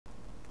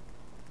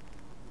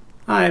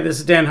Hi, this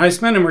is Dan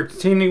Heisman, and we're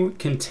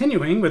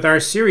continuing with our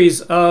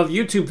series of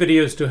YouTube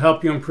videos to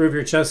help you improve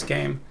your chess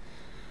game.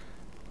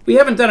 We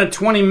haven't done a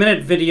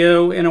 20-minute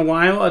video in a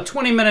while. A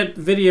 20-minute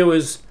video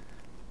is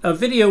a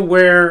video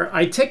where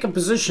I take a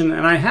position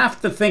and I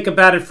have to think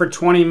about it for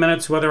 20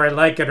 minutes whether I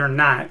like it or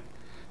not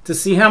to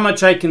see how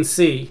much I can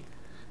see.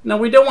 Now,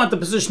 we don't want the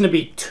position to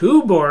be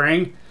too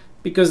boring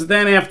because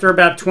then after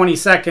about 20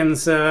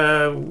 seconds,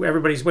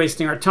 everybody's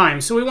wasting our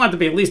time. So we want it to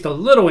be at least a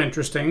little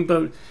interesting,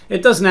 but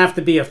it doesn't have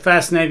to be a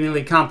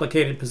fascinatingly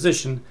complicated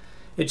position.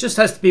 It just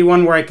has to be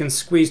one where I can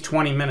squeeze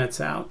 20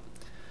 minutes out.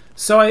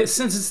 So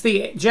since it's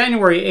the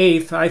January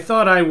 8th, I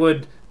thought I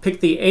would pick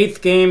the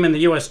 8th game in the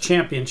U.S.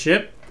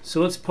 Championship.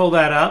 So let's pull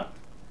that up.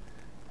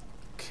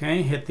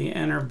 Okay, hit the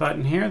enter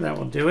button here. That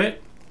will do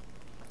it.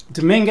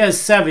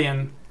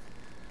 Dominguez-Sevian.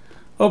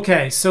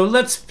 Okay, so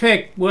let's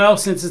pick, well,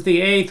 since it's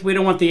the 8th, we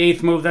don't want the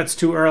 8th move. That's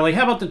too early.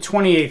 How about the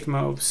 28th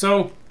move?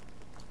 So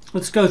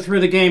let's go through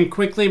the game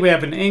quickly. We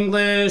have an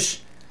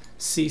English,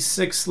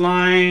 c6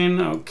 line.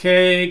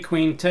 Okay,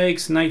 queen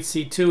takes, knight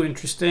c2.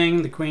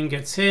 Interesting. The queen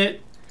gets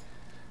hit.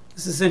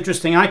 This is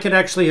interesting. I could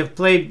actually have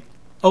played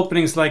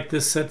openings like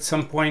this at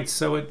some point,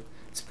 so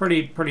it's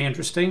pretty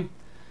interesting.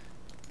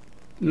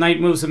 Knight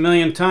moves a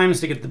million times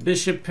to get the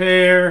bishop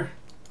pair.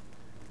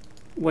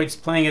 White's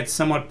playing it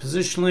somewhat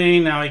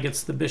positionally. Now he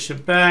gets the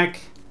bishop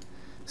back.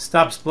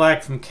 Stops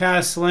black from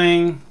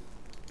castling.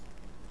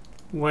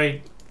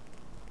 White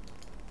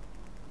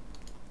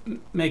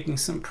making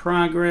some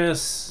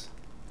progress.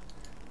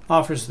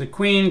 Offers the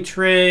queen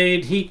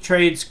trade. He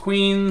trades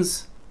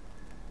queens.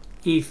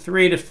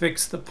 e3 to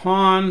fix the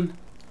pawn.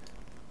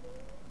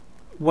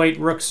 White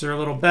rooks are a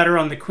little better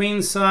on the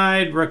queen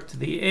side. Rook to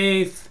the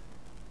 8th.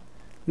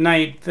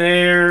 Knight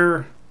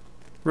there.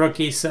 Rook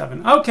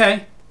e7.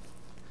 Okay.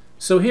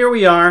 So here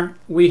we are.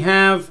 We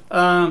have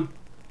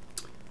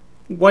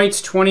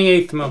White's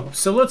 28th move.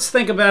 So let's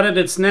think about it.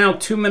 It's now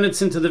 2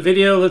 minutes into the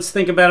video. Let's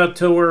think about it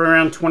till we're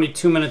around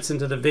 22 minutes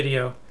into the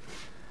video.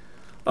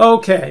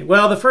 Okay,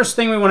 well, the first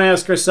thing we want to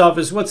ask ourselves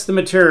is what's the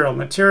material?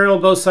 Material,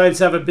 both sides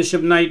have a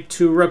bishop, knight,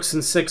 2 rooks,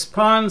 and 6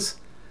 pawns.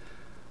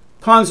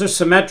 Pawns are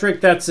symmetric.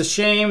 That's a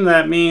shame.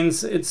 That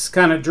means it's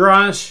kind of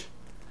drawish.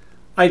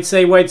 I'd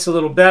say White's a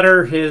little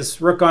better.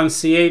 His rook on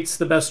c8 is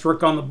the best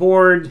rook on the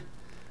board.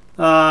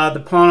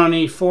 The pawn on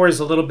e4 is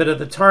a little bit of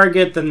the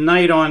target. The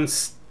knight on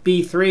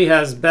b3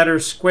 has better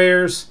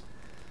squares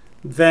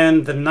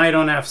than the knight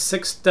on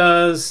f6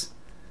 does.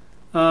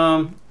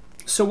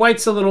 So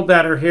White's a little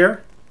better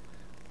here.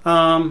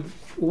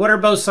 What are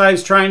both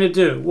sides trying to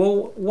do?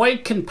 Well,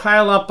 White can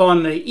pile up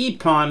on the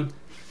e-pawn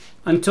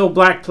until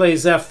Black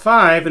plays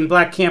f5, and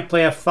Black can't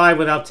play f5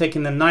 without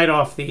taking the knight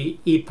off the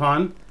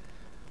e-pawn.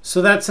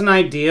 So that's an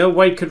idea.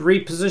 White could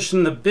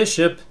reposition the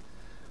bishop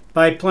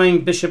by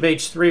playing bishop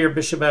h3 or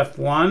bishop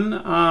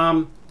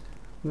f1.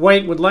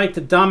 White would like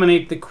to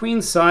dominate the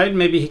queen side.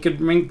 Maybe he could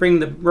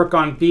bring the rook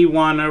on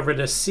b1 over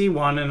to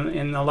c1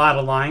 in a lot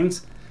of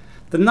lines.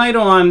 The knight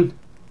on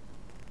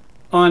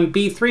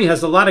b3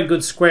 has a lot of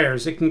good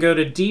squares. It can go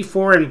to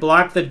d4 and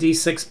block the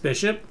d6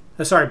 bishop.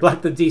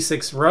 Block the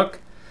d6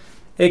 rook.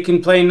 It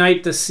can play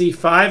knight to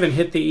c5 and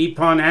hit the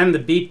e-pawn and the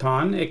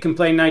b-pawn. It can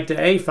play knight to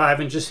a5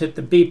 and just hit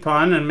the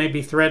b-pawn and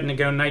maybe threaten to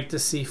go knight to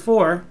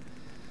c4.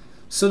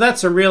 So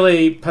that's a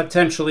really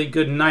potentially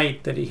good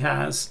knight that he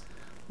has.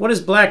 What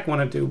does Black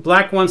want to do?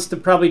 Black wants to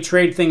probably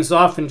trade things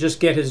off and just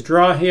get his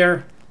draw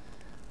here.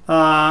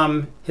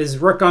 His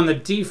rook on the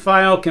d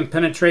file can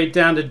penetrate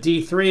down to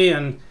d3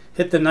 and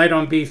hit the knight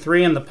on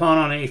b3 and the pawn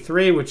on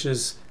a3, which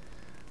is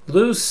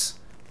loose.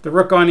 The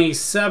rook on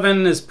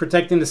e7 is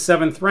protecting the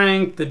 7th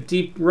rank. The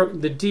d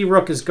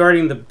rook is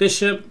guarding the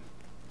bishop.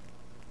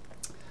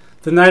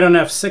 The knight on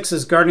f6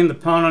 is guarding the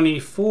pawn on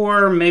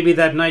e4. Maybe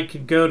that knight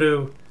could go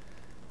to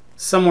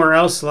somewhere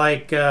else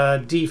like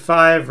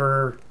d5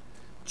 or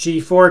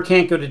g4.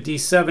 Can't go to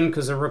d7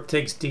 because the rook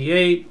takes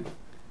d8.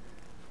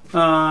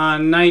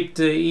 Knight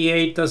to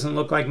e8 doesn't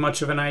look like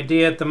much of an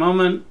idea at the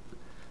moment.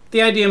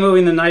 The idea of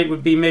moving the knight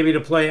would be maybe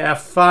to play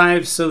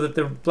f5 so that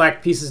the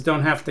black pieces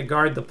don't have to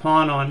guard the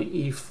pawn on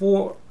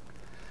e4.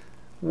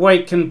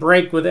 White can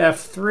break with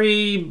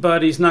f3,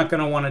 but he's not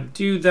going to want to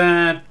do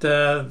that.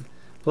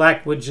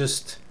 Black would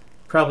just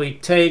probably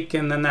take,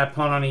 and then that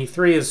pawn on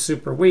e3 is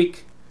super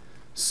weak.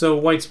 So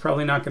White's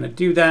probably not going to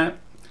do that.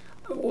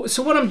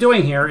 So what I'm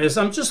doing here is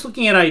I'm just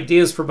looking at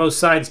ideas for both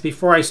sides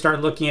before I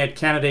start looking at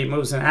candidate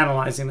moves and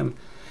analyzing them.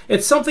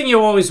 It's something you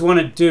always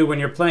want to do when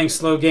you're playing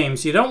slow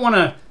games. You don't want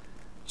to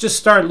just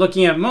start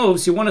looking at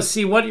moves. You want to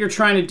see what you're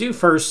trying to do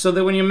first so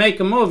that when you make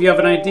a move, you have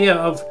an idea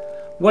of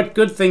what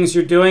good things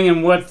you're doing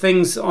and what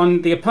things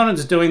on the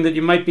opponent's doing that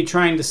you might be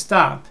trying to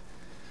stop.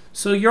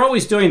 So you're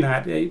always doing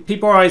that.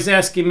 People are always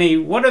asking me,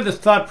 what are the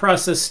thought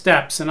process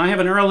steps? And I have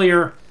an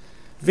earlier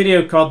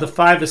video called the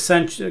 5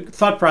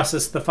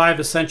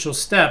 essential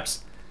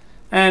steps.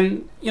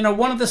 And, you know,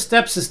 one of the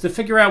steps is to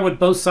figure out what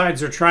both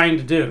sides are trying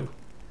to do.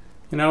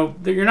 You know,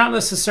 you're not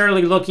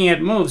necessarily looking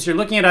at moves, you're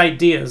looking at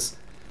ideas.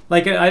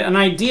 Like an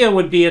idea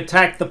would be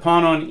attack the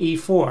pawn on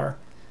e4.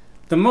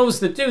 The moves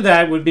that do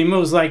that would be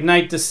moves like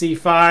knight to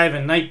c5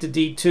 and knight to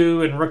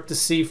d2 and rook to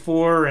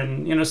c4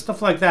 and, you know,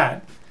 stuff like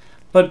that.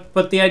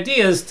 But the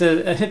idea is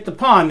to hit the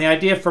pawn. The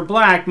idea for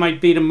black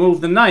might be to move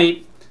the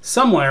knight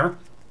somewhere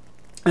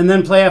and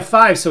then play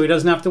f5 so he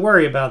doesn't have to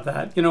worry about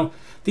that. You know,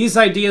 these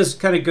ideas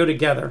kind of go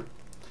together.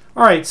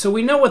 All right, so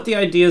we know what the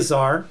ideas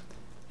are,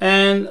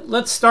 and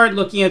let's start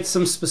looking at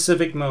some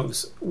specific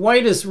moves.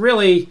 White is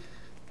really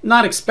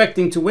not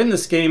expecting to win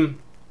this game,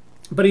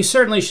 but he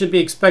certainly should be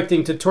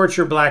expecting to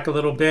torture black a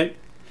little bit.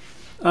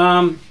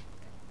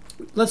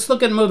 Let's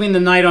look at moving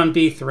the knight on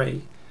b3.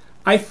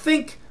 I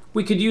think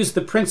we could use the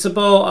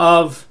principle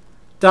of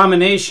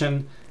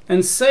domination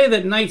and say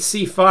that knight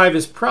c5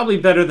 is probably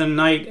better than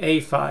knight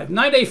a5.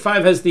 Knight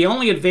a5 has the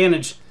only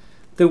advantage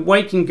that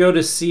white can go to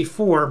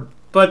c4,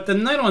 but the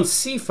knight on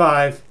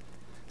c5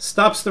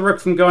 stops the rook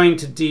from going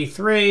to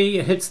d3,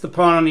 it hits the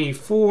pawn on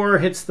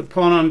e4, hits the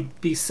pawn on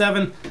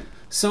b7.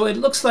 So it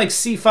looks like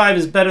c5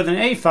 is better than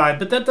a5,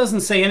 but that doesn't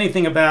say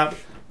anything about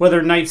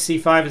whether knight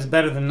c5 is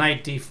better than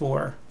knight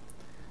d4.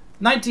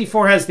 Knight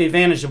d4 has the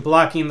advantage of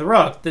blocking the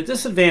rook. The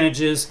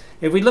disadvantage is,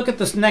 if we look at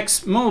the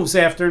next moves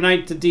after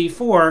knight to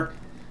d4,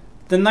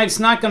 the knight's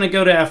not going to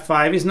go to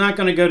f5, he's not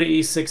going to go to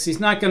e6, he's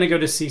not going to go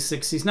to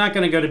c6, he's not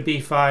going to go to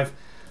b5.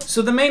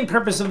 So the main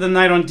purpose of the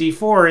knight on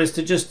d4 is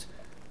to just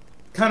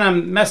kind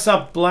of mess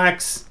up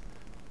black's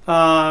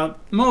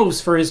moves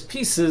for his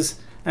pieces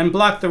and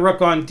block the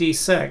rook on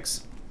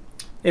d6.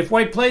 If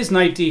white plays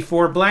knight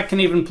d4, black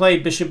can even play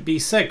bishop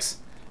b6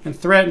 and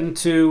threaten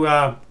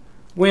to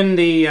win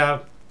the...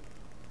 let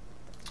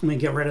me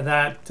get rid of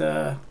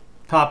that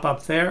pop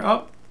up there.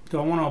 Oh, do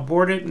I want to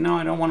abort it? No,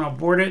 I don't want to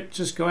abort it.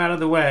 Just go out of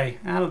the way.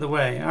 Out of the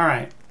way. All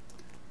right.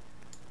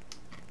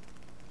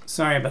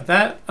 Sorry about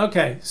that.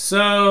 Okay,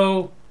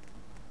 so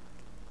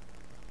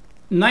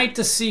knight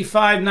to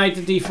c5, knight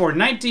to d4.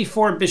 Knight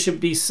d4, bishop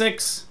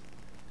b6.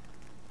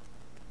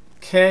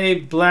 Okay,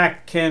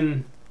 black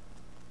can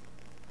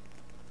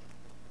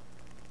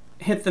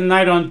hit the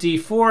knight on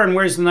d4. And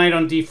where's the knight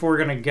on d4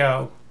 going to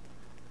go?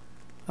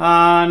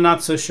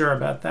 Not so sure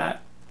about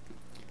that.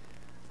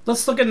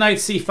 Let's look at knight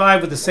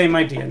c5 with the same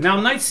idea. Now,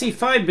 knight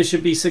c5,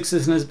 bishop b6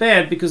 isn't as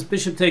bad because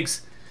bishop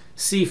takes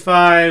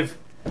c5.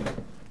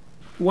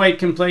 White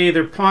can play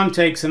either pawn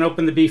takes and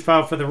open the b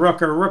file for the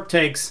rook, or rook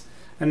takes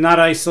and not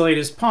isolate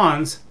his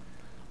pawns.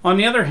 On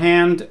the other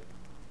hand,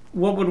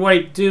 what would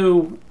white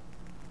do?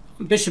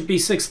 Bishop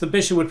b6, the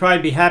bishop would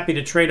probably be happy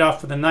to trade off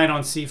for the knight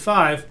on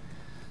c5.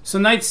 So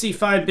knight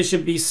c5,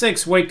 bishop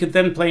b6, white could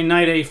then play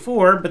knight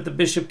a4, but the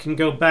bishop can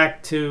go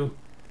back to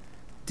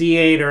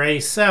d8 or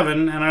a7,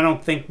 and I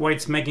don't think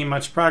white's making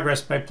much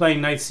progress by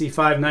playing knight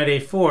c5, knight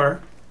a4.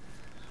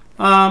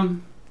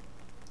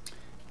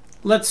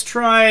 Let's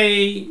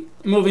try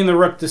moving the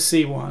rook to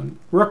c1.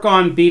 Rook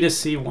on b to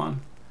c1.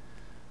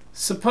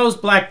 Suppose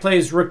black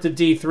plays rook to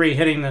d3,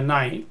 hitting the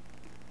knight.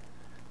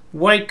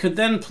 White could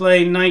then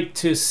play knight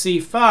to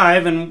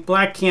c5, and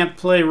black can't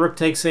play rook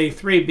takes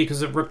a3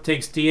 because of rook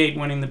takes d8,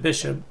 winning the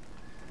bishop.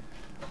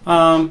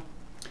 By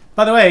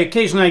the way,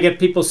 occasionally I get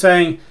people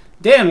saying,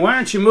 Dan, why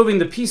aren't you moving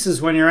the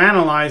pieces when you're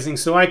analyzing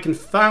so I can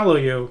follow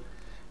you?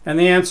 And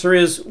the answer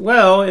is,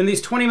 well, in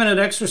these 20-minute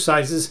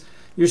exercises,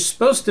 you're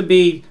supposed to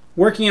be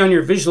working on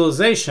your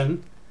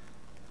visualization,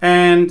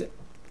 and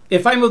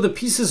if I move the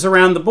pieces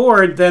around the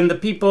board, then the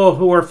people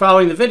who are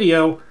following the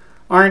video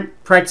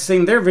aren't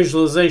practicing their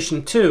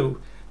visualization too.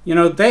 You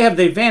know, they have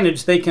the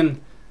advantage. They can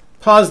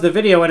pause the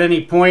video at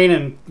any point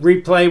and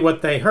replay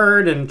what they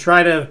heard and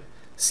try to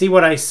see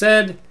what I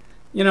said.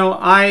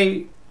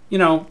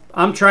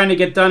 I'm trying to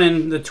get done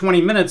in the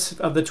 20 minutes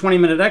of the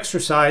 20-minute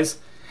exercise,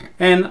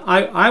 and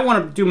I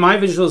want to do my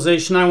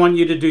visualization. I want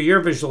you to do your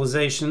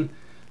visualization.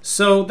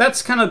 So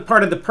that's kind of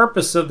part of the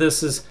purpose of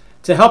this, is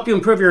to help you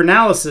improve your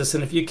analysis.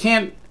 And if you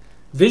can't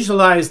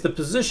visualize the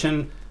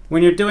position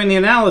when you're doing the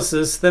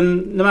analysis,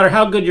 then no matter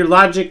how good your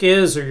logic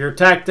is or your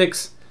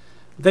tactics,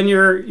 then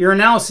your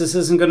analysis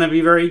isn't going to be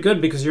very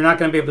good because you're not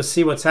going to be able to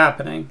see what's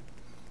happening.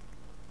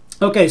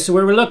 Okay, so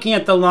we were looking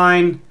at the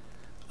line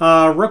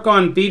rook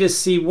on b to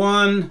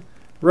c1,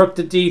 rook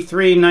to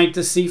d3, knight to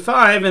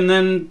c5, and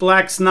then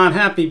black's not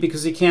happy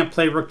because he can't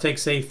play rook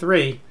takes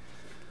a3.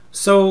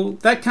 So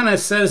that kind of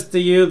says to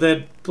you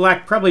that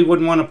black probably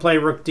wouldn't want to play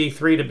rook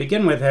d3 to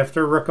begin with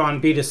after rook on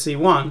b to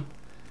c1.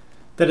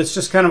 That it's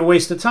just kind of a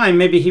waste of time.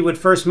 Maybe he would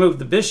first move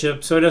the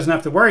bishop so he doesn't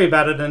have to worry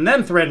about it and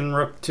then threaten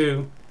rook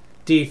to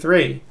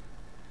d3.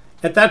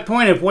 At that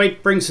point, if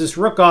white brings his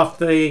rook off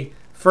the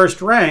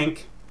first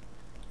rank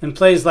and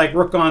plays like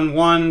rook on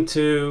 1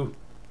 to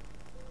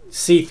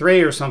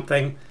c3 or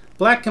something,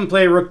 black can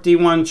play rook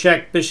d1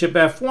 check bishop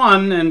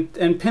f1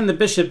 and pin the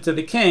bishop to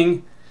the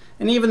king.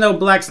 And even though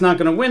black's not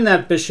going to win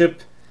that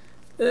bishop,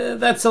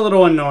 that's a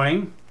little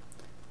annoying.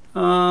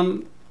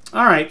 All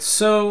right,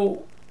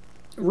 so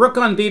rook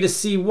on b to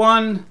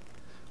c1,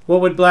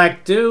 what would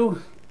black do?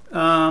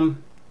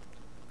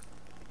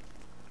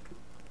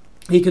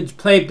 He could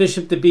play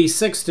bishop to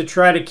b6 to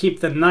try to keep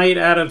the knight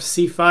out of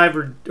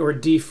c5 or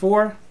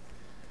d4.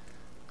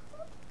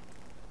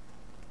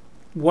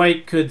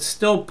 white could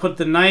still put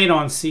the knight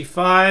on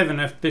c5, and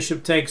if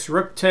bishop takes,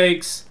 rook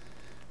takes.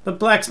 But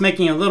black's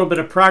making a little bit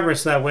of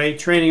progress that way,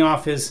 trading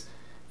off his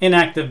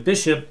inactive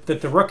bishop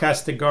that the rook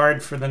has to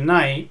guard for the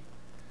knight.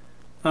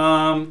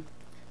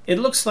 It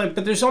looks like,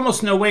 but there's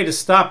almost no way to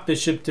stop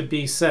bishop to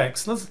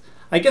b6.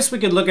 I guess we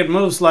could look at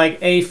moves like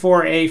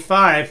a4,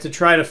 a5 to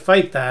try to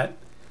fight that.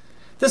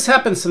 This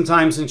happens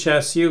sometimes in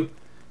chess. You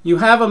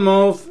have a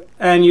move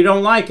and you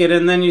don't like it,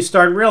 and then you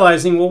start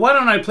realizing, well, why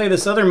don't I play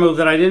this other move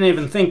that I didn't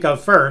even think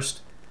of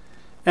first?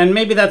 And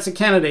maybe that's a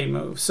candidate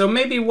move. So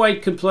maybe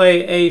white could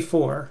play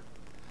a4.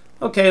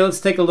 Okay, let's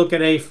take a look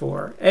at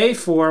a4.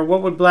 a4,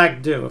 what would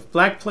black do? If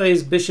black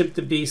plays bishop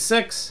to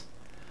b6,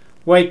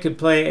 white could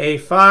play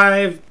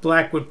a5,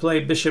 black would play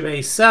bishop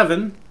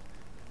a7.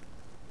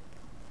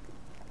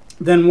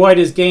 Then white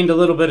has gained a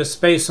little bit of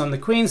space on the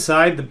queen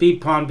side. The b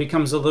pawn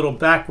becomes a little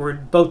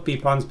backward. Both b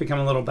pawns become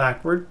a little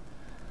backward.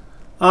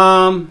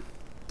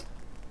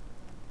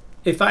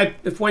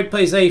 If white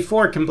plays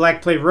a4, can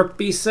black play rook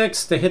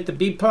b6 to hit the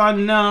b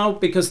pawn? No,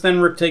 because then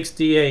rook takes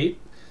d8.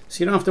 So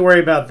you don't have to worry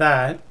about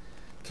that.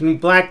 Can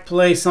black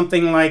play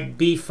something like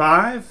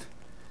b5?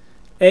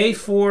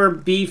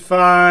 a4,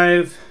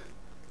 b5,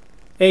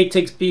 a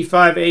takes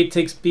b5, a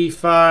takes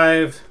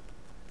b5,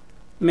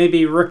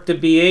 maybe rook to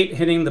b8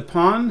 hitting the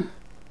pawn.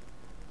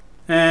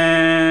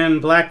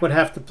 And black would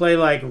have to play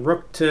like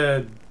rook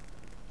to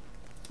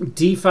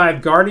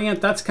d5 guarding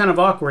it. That's kind of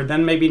awkward.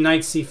 Then maybe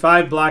knight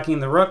c5 blocking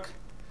the rook.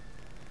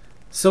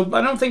 So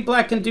I don't think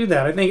black can do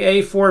that. I think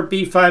a4,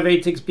 b5, a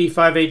takes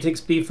b5, a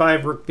takes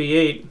b5, rook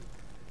b8.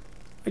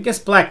 I guess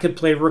black could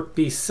play rook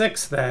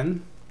b6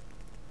 then.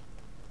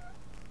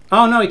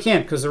 Oh, no, he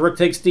can't, because the rook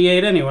takes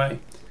d8 anyway.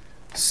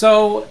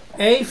 So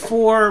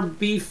a4,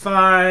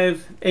 b5,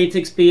 a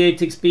takes b, a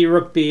takes b,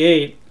 rook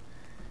b8.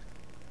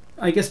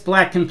 I guess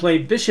black can play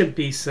bishop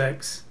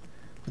b6.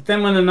 But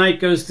then when the knight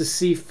goes to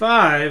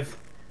c5,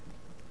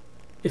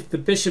 if the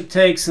bishop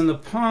takes and the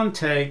pawn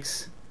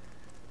takes,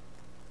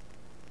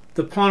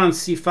 the pawn on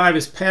c5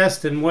 is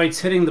passed and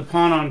white's hitting the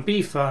pawn on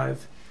b5.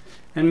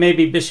 And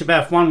maybe bishop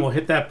f1 will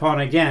hit that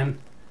pawn again.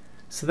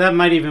 So that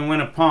might even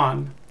win a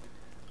pawn.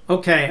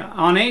 Okay,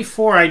 on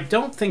a4, I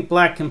don't think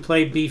black can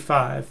play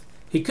b5.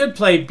 He could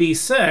play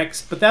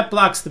b6, but that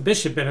blocks the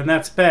bishop in, and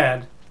that's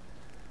bad.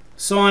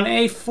 So on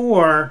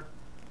a4,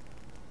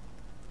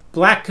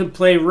 black could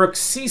play rook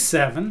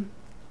c7.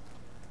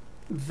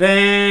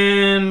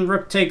 Then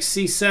rook takes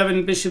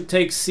c7, bishop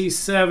takes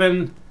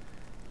c7.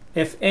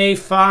 If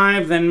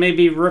a5, then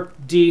maybe rook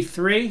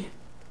d3.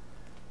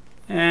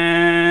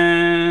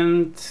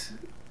 And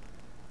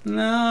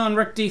no, on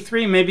rook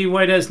d3, maybe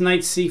white has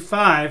knight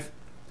c5,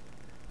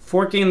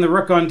 forking the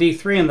rook on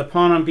d3 and the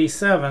pawn on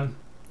b7.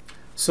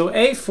 So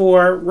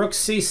a4, rook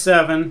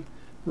c7,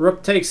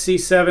 rook takes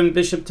c7,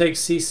 bishop takes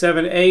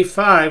c7,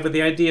 a5 with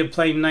the idea of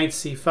playing knight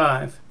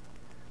c5.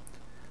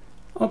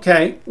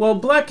 Okay, well,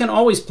 black can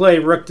always play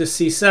rook to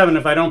c7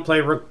 if I don't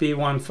play rook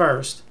b1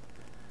 first.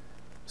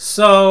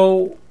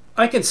 So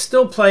I could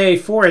still play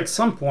a4 at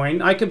some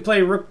point. I could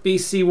play rook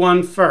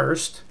bc1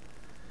 first.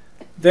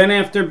 Then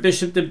after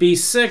bishop to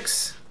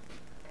b6,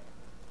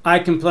 I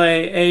can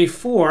play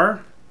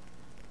a4.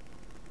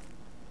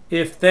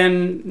 If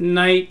then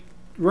knight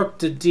rook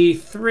to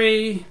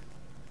d3,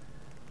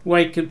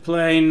 white could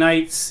play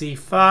knight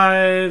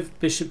c5,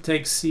 bishop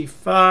takes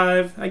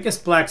c5. I guess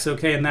black's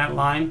okay in that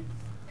line.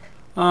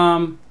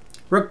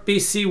 Rook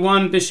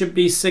bc1, bishop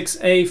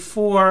b6,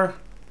 a4.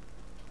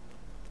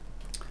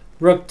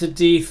 Rook to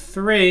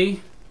d3.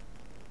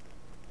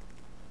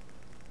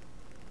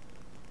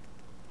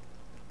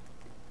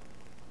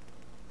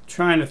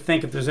 Trying to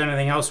think if there's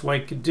anything else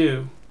white could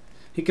do.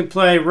 He could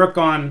play rook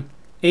on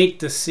 8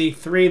 to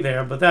c3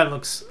 there, but that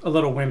looks a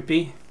little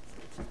wimpy.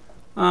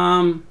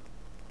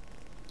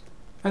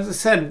 As I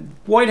said,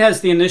 white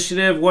has the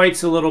initiative.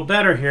 White's a little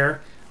better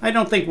here. I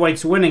don't think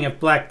white's winning if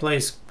black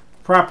plays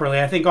properly.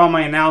 I think all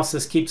my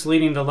analysis keeps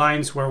leading to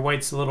lines where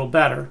white's a little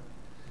better.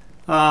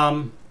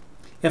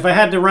 If I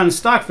had to run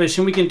stockfish,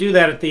 and we can do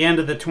that at the end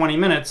of the 20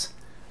 minutes,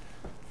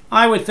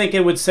 I would think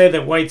it would say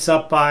that white's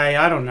up by,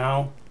 I don't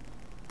know,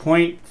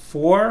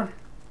 0.4,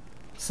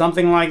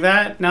 something like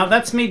that. Now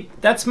that's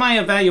my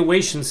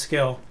evaluation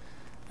skill.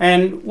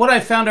 And what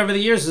I've found over the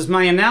years is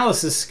my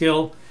analysis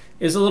skill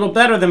is a little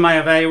better than my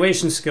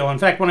evaluation skill. In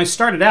fact, when I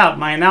started out,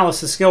 my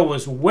analysis skill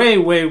was way,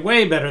 way,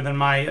 way better than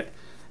my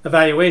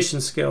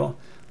evaluation skill.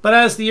 But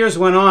as the years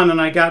went on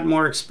and I got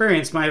more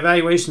experience, my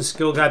evaluation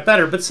skill got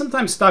better. But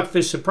sometimes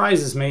stockfish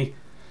surprises me.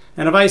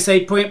 And if I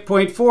say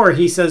 0.4,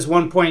 he says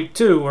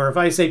 1.2. Or if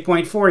I say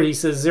 0.4, he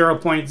says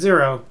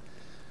 0.0.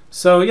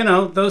 So, you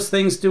know, those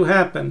things do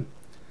happen.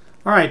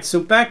 All right, so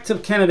back to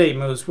candidate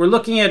moves. We're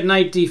looking at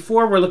knight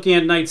d4. We're looking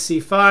at knight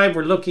c5.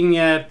 We're looking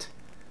at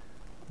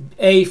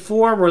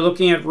a4. We're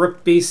looking at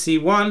rook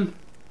bc1.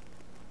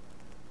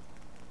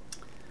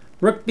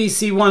 Rook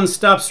bc1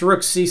 stops rook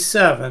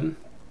c7.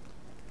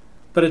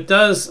 But it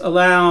does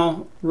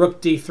allow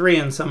rook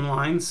d3 in some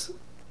lines.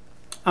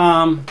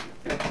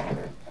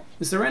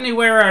 Is there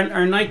anywhere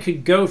our knight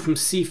could go from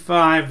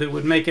c5 that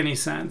would make any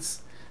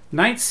sense?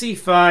 Knight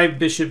c5,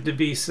 bishop to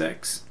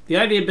b6. The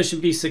idea of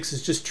bishop b6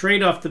 is just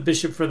trade off the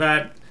bishop for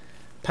that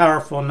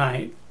powerful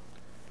knight.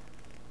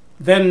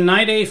 Then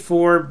knight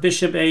a4,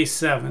 bishop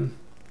a7.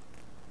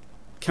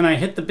 Can I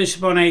hit the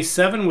bishop on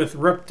a7 with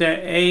rook to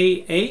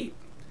a8?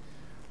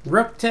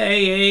 Rook to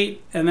a8,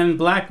 and then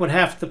black would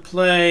have to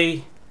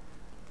play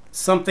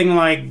something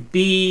like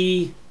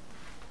b5.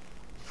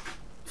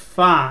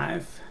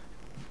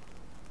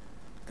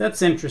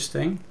 That's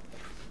interesting.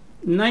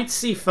 Knight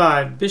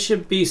c5,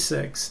 bishop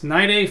b6,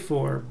 knight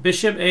a4,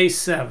 bishop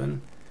a7,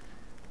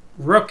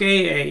 rook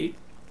a8,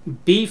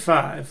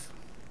 b5.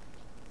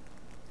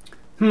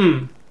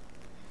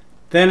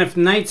 Then if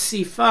knight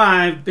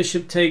c5,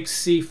 bishop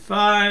takes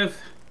c5,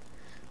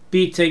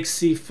 b takes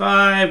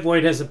c5,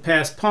 white has a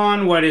passed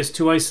pawn, white has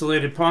two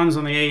isolated pawns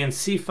on the a and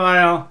c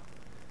file.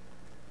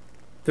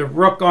 The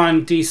rook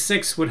on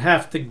d6 would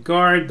have to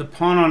guard the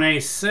pawn on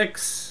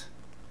a6.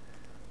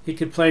 He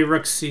could play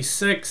rook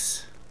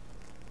c6.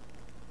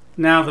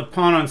 Now the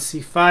pawn on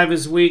c5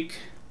 is weak.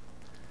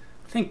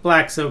 I think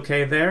black's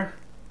okay there.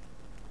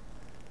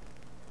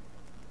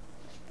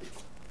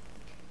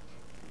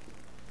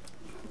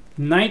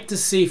 Knight to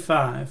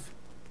c5.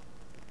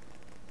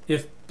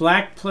 If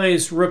black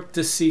plays rook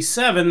to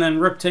c7, then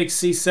rook takes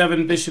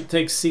c7, bishop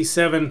takes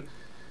c7,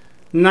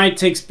 knight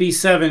takes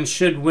b7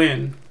 should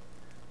win.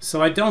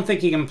 So I don't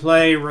think he can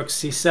play rook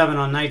c7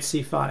 on knight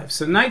c5.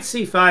 So knight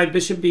c5,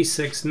 bishop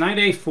b6, knight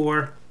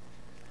a4,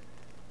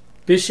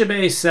 bishop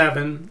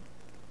a7.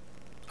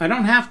 I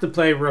don't have to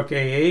play rook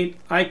a8.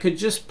 I could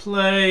just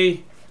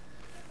play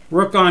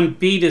rook on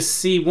b to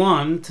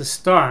c1 to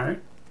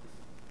start.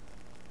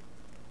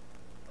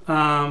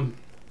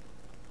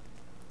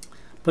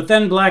 But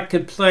then black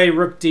could play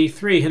rook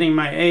d3, hitting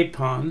my a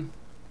pawn.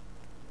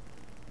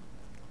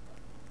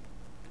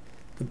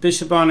 The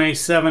bishop on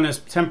a7 is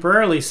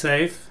temporarily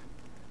safe.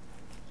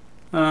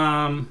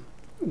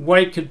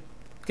 White could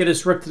get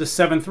his rook to the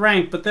 7th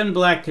rank, but then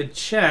black could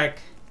check.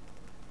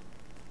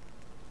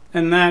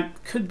 And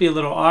that could be a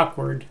little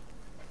awkward.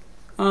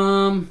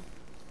 So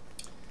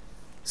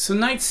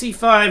knight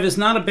c5 is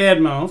not a bad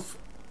move.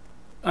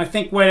 I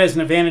think white has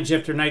an advantage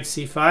after knight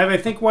c5. I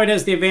think white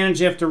has the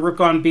advantage after rook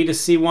on b to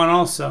c1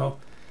 also.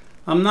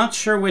 I'm not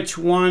sure which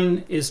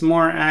one is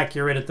more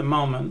accurate at the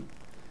moment.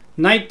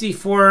 Knight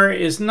d4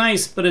 is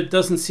nice, but it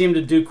doesn't seem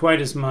to do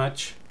quite as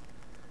much.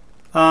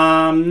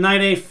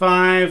 Knight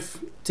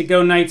a5 to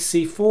go knight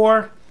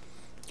c4.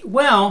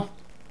 Well,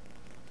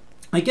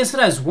 I guess it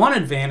has one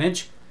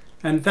advantage,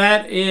 and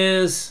that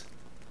is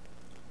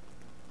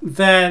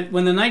that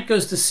when the knight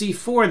goes to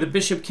c4, the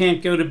bishop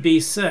can't go to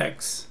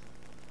b6.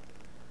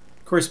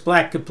 Of course,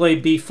 black could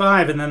play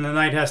b5, and then the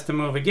knight has to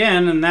move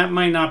again, and that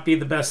might not be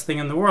the best thing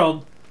in the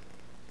world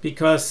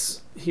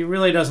because he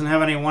really doesn't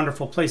have any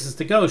wonderful places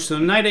to go. So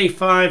knight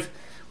a5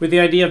 with the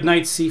idea of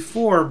knight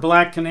c4,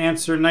 black can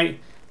answer knight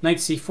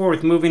c4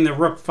 with moving the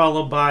rook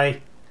followed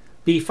by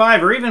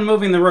b5, or even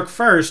moving the rook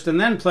first and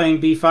then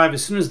playing b5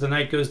 as soon as the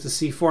knight goes to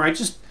c4.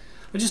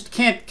 I just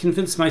can't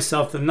convince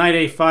myself that knight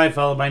a5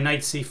 followed by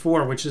knight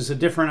c4, which is a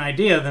different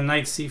idea than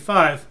knight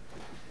c5,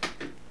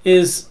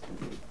 is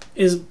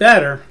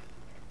better.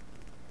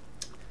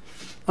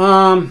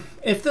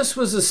 If this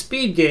was a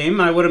speed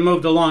game, I would have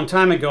moved a long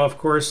time ago, of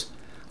course.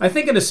 I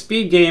think in a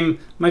speed game,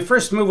 my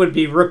first move would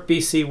be rook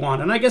bc1.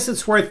 And I guess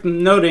it's worth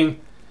noting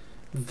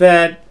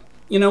that,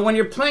 when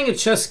you're playing a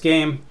chess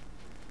game,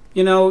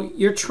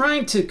 you're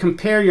trying to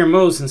compare your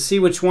moves and see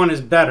which one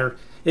is better.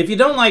 If you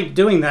don't like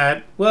doing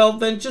that, well,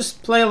 then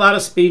just play a lot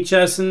of speed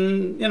chess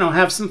and,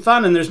 have some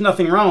fun, and there's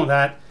nothing wrong with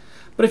that.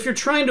 But if you're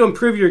trying to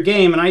improve your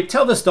game, and I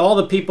tell this to all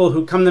the people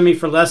who come to me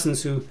for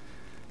lessons who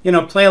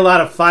play a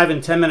lot of 5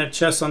 and 10 minute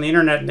chess on the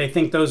internet and they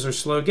think those are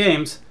slow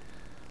games.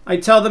 I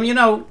tell them,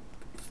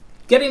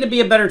 getting to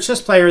be a better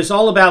chess player is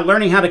all about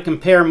learning how to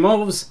compare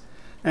moves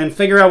and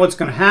figure out what's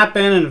going to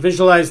happen and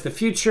visualize the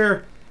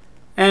future.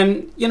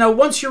 And,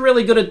 once you're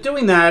really good at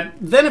doing that,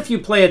 then if you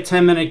play a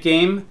 10-minute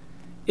game,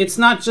 it's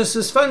not just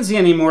as funsy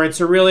anymore. It's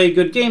a really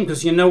good game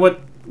because you know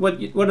what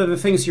are the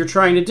things you're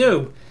trying to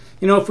do.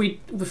 If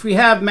we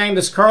have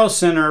Magnus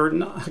Carlsen or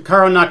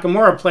Hikaru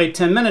Nakamura play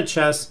 10-minute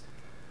chess,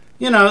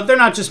 they're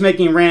not just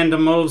making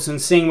random moves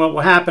and seeing what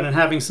will happen and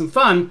having some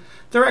fun.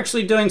 They're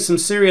actually doing some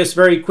serious,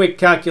 very quick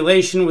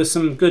calculation with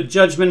some good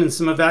judgment and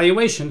some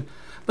evaluation.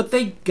 But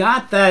they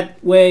got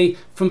that way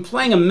from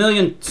playing a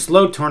million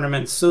slow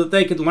tournaments so that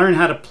they could learn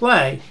how to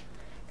play.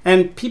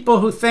 And people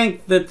who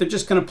think that they're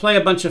just going to play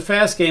a bunch of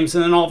fast games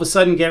and then all of a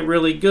sudden get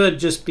really good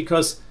just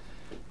because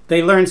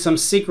they learned some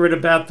secret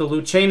about the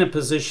Lucena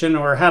position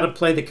or how to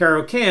play the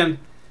Caro-Kann,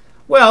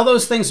 well,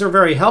 those things are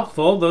very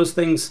helpful. Those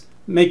things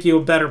make you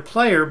a better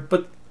player,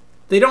 but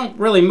they don't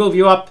really move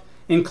you up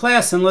in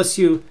class unless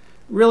you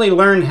really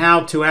learn how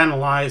to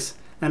analyze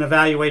and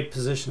evaluate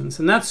positions.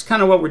 And that's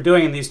kind of what we're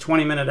doing in these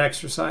 20-minute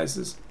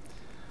exercises.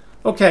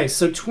 Okay,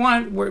 so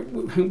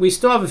we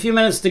still have a few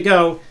minutes to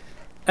go.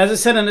 As I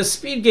said, in a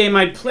speed game,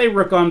 I'd play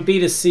rook on b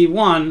to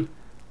c1.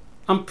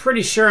 I'm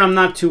pretty sure I'm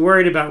not too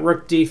worried about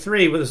rook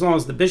d3 as long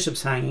as the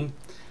bishop's hanging.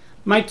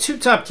 My two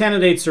top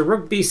candidates are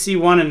rook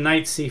bc1 and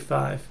knight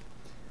c5.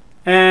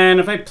 And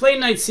if I play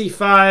knight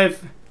c5,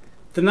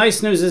 the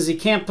nice news is he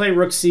can't play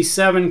rook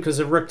c7 because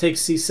if rook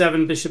takes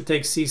c7, bishop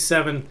takes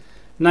c7,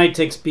 knight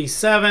takes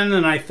b7,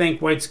 and I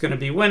think white's going to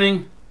be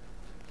winning.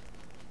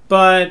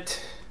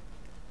 But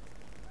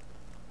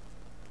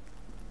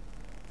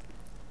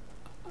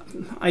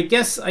I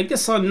guess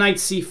on knight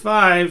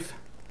c5,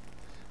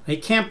 I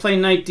can't play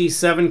knight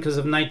d7 because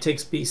if knight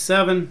takes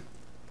b7,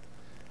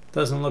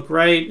 doesn't look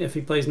right. If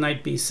he plays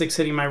knight b6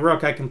 hitting my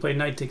rook, I can play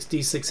knight takes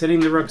d6 hitting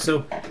the rook.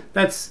 So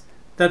that's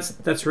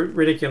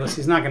ridiculous.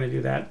 He's not going to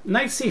do that.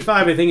 Knight c5,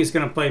 I think he's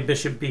going to play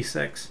bishop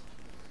b6.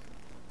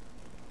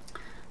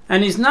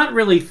 And he's not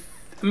really,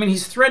 I mean,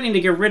 he's threatening to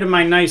get rid of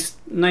my nice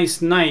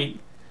knight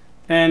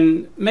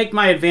and make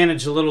my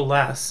advantage a little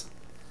less.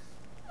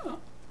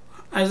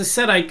 As I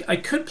said, I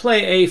could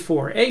play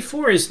a4.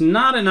 a4 is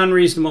not an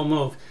unreasonable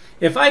move.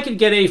 If I could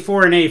get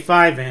a4 and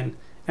a5 in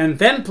and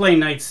then play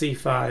knight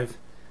c5,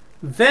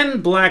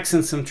 then black's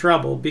in some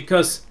trouble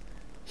because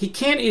he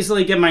can't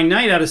easily get my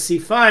knight out of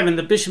c5 and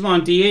the bishop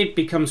on d8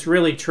 becomes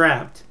really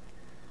trapped.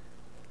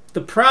 The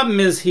problem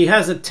is he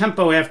has a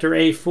tempo after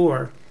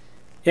a4.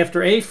 After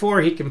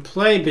a4 he can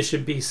play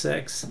bishop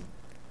b6.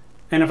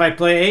 And if I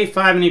play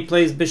a5 and he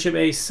plays bishop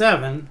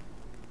a7,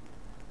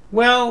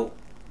 well,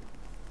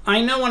 I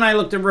know when I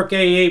looked at rook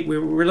a8 we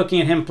were looking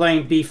at him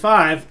playing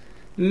b5.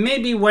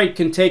 Maybe white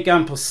can take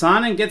en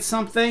passant and get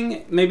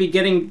something. Maybe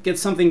get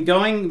something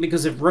going,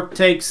 because if rook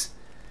takes,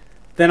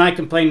 then I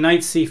can play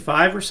knight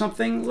c5 or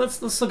something.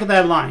 Let's look at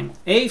that line.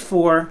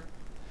 a4,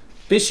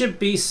 bishop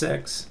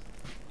b6,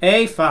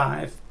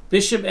 a5,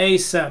 bishop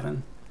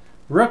a7,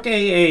 rook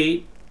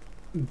a8,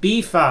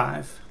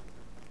 b5.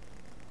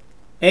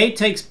 A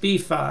takes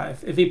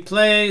b5. If he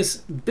plays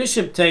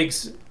bishop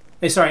takes,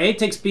 a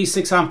takes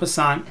b6 en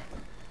passant.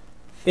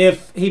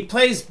 If he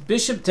plays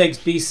bishop takes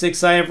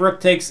b6, I have rook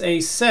takes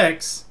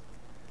a6,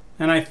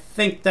 and I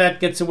think that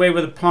gets away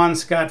with a pawn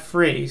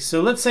scot-free.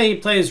 So let's say he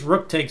plays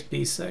rook takes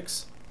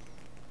b6,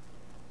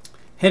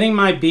 hitting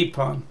my b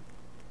pawn.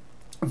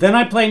 Then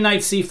I play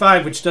knight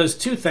c5, which does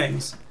two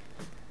things.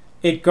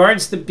 It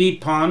guards the b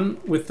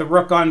pawn with the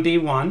rook on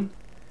b1,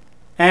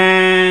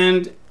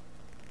 and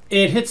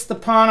it hits the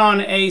pawn on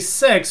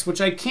a6,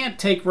 which I can't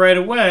take right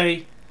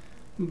away,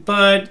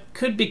 but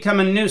could become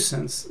a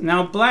nuisance.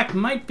 Now black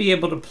might be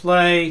able to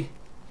play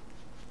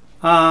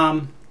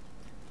a5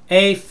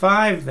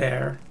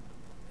 there,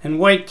 and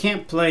white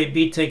can't play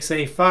b takes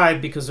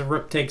a5 because the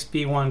rook takes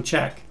b1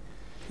 check.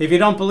 If you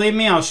don't believe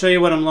me, I'll show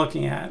you what I'm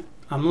looking at.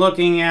 I'm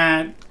looking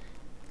at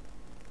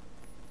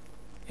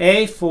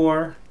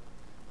a4,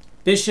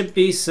 bishop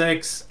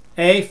b6,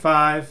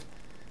 a5,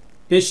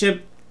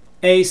 bishop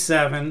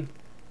a7,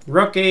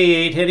 rook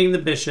a8 hitting the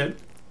bishop,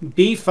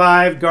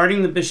 b5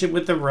 guarding the bishop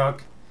with the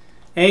rook,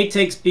 a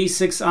takes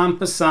b6 en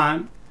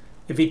passant.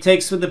 If he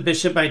takes with the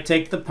bishop, I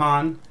take the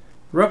pawn.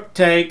 Rook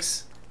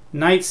takes,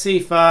 knight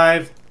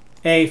c5,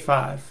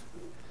 a5.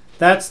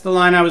 That's the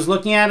line I was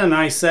looking at, and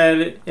I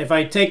said if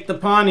I take the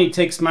pawn, he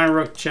takes my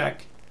rook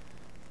check.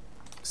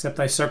 Except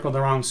I circled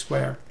the wrong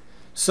square.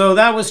 So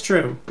that was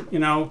true. You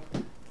know,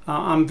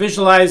 I'm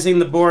visualizing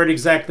the board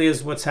exactly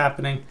as what's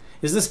happening.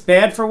 Is this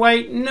bad for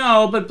white?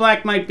 No, but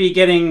black might be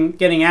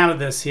getting out of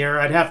this here.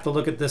 I'd have to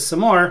look at this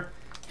some more.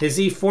 His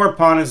e4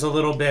 pawn is a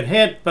little bit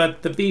hit,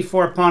 but the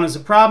b4 pawn is a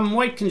problem.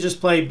 White can just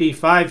play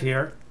b5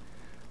 here.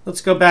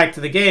 Let's go back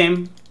to the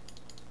game.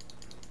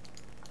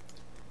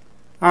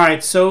 All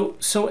right, so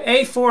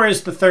a4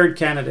 is the third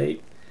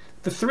candidate.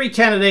 The three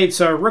candidates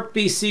are rook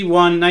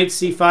bc1, knight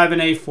c5,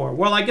 and a4.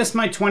 Well, I guess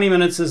my 20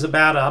 minutes is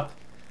about up.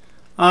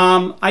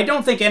 I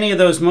don't think any of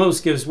those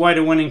moves gives white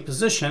a winning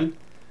position.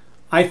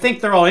 I think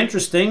they're all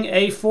interesting.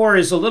 a4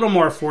 is a little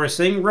more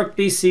forcing. Rook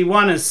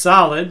bc1 is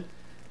solid.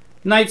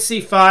 Knight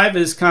c5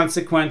 is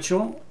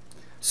consequential.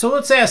 So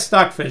let's ask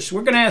Stockfish.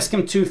 We're going to ask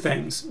him two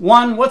things.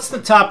 One, what's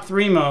the top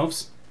three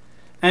moves?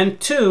 And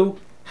two,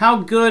 how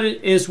good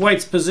is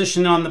white's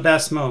position on the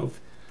best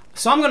move?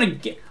 So I'm going to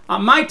get...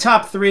 my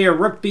top three are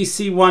rook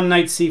bc1,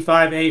 knight c5,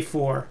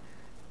 a4.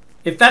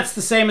 If that's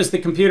the same as the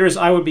computers,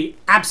 I would be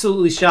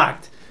absolutely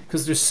shocked,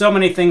 because there's so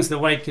many things that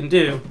white can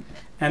do,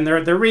 and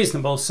they're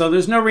reasonable. So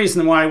there's no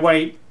reason why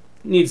white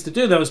needs to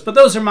do those. But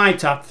those are my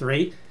top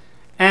three.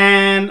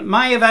 And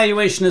my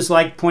evaluation is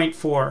like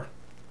 0.4.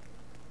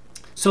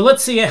 So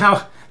let's see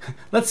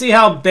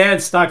how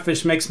bad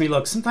Stockfish makes me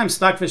look. Sometimes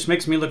Stockfish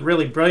makes me look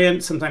really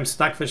brilliant. Sometimes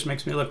Stockfish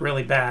makes me look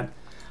really bad.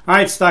 All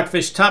right,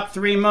 Stockfish, top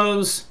three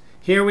moves.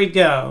 Here we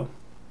go.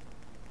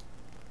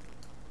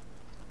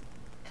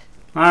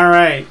 All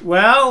right.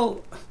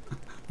 Well,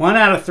 1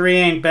 out of 3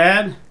 ain't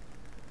bad.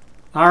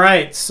 All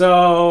right.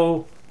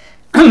 So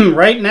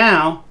right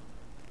now,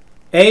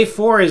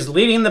 a4 is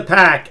leading the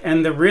pack,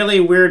 and the really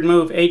weird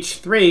move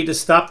h3 to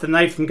stop the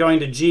knight from going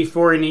to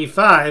g4 and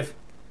e5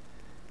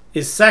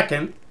 is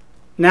second.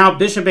 Now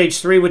bishop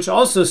h3, which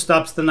also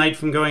stops the knight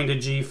from going to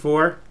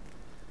g4,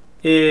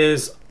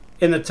 is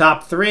in the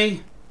top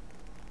three.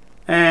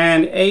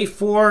 And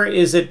a4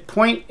 is at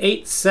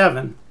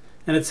 0.87.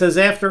 And it says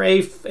after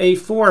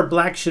a4,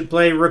 black should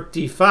play rook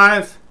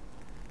d5,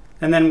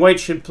 and then white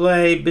should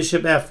play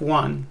bishop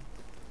f1.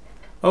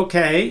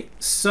 Okay,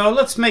 so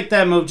let's make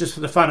that move just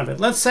for the fun of it.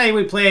 Let's say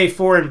we play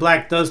a4 and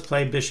black does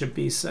play bishop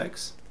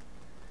b6.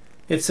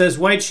 It says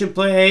white should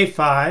play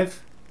a5.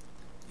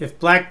 If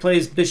black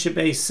plays bishop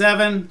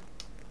a7,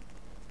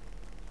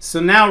 so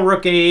now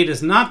rook a8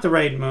 is not the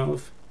right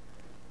move.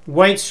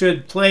 White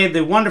should play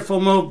the wonderful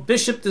move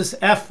bishop to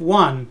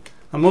f1,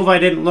 a move I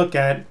didn't look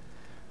at,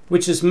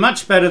 which is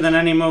much better than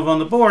any move on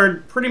the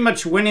board, pretty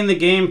much winning the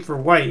game for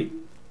white.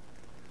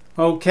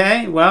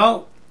 Okay,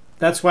 well,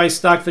 that's why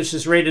Stockfish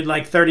is rated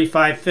like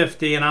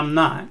 35-50 and I'm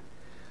not.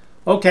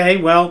 Okay,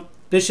 well,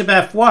 bishop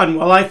f1.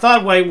 Well, I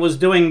thought white was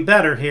doing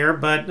better here,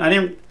 but I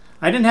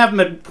didn't have him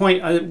at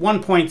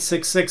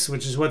 1.66,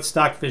 which is what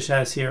Stockfish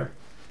has here.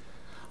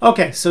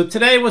 Okay, so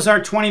today was our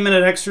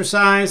 20-minute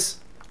exercise.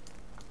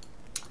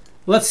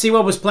 Let's see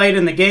what was played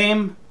in the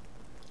game.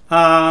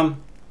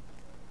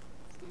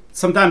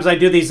 Sometimes I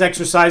do these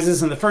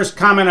exercises, and the first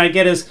comment I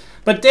get is,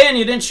 "But Dan,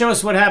 you didn't show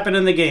us what happened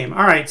in the game."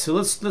 All right, so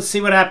let's see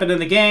what happened in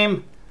the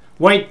game.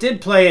 White did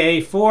play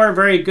a4,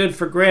 very good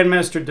for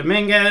Grandmaster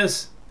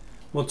Dominguez.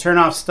 We'll turn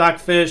off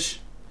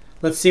Stockfish.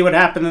 Let's see what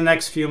happened in the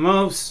next few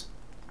moves.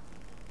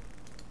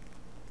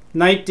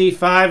 Knight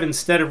d5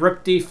 instead of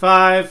rook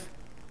d5.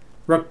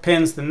 Rook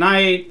pins the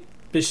knight.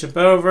 Bishop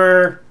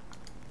over.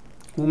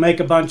 We'll make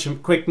a bunch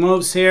of quick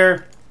moves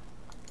here.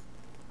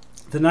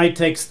 The knight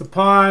takes the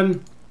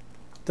pawn.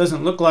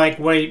 Doesn't look like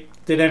white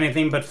did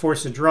anything but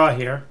force a draw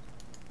here.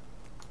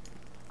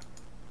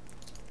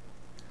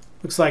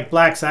 Looks like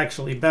black's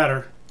actually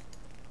better.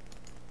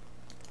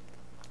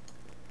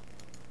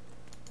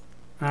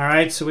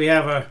 Alright, so we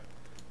have a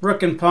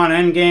rook and pawn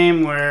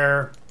endgame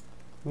where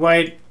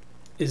white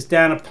is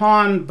down a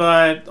pawn,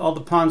 but all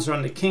the pawns are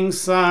on the king's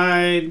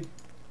side.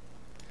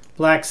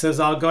 Black says,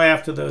 "I'll go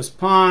after those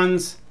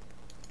pawns."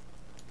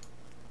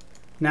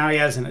 Now he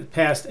has a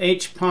passed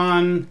h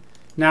pawn.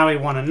 Now he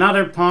won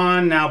another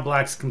pawn. Now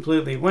black's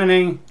completely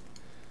winning.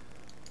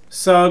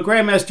 So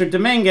Grandmaster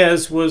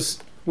Dominguez was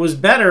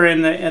better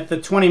at the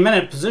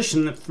 20-minute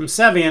position from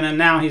Sevian, and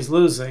now he's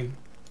losing.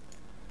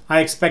 I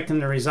expect him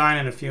to resign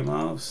in a few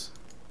moves.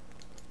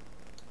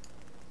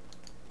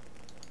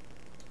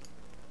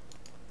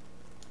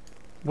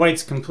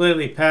 White's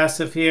completely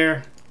passive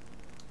here.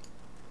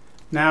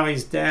 Now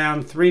he's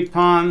down 3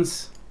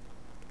 pawns.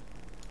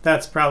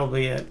 That's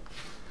probably it.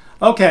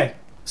 Okay,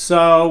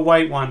 so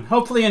white won.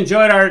 Hopefully you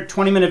enjoyed our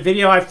 20-minute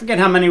video. I forget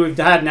how many we've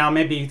had now.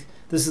 Maybe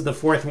this is the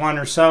 4th one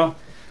or so.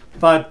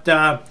 But,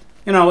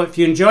 you know, if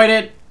you enjoyed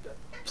it,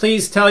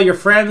 please tell your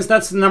friends.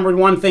 That's the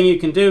 #1 thing you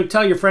can do.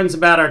 Tell your friends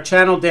about our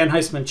channel, Dan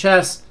Heisman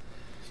Chess.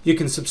 You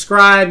can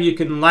subscribe. You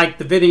can like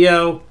the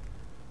video.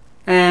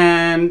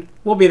 And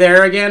we'll be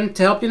there again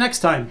to help you next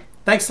time.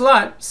 Thanks a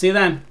lot. See you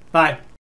then. Bye.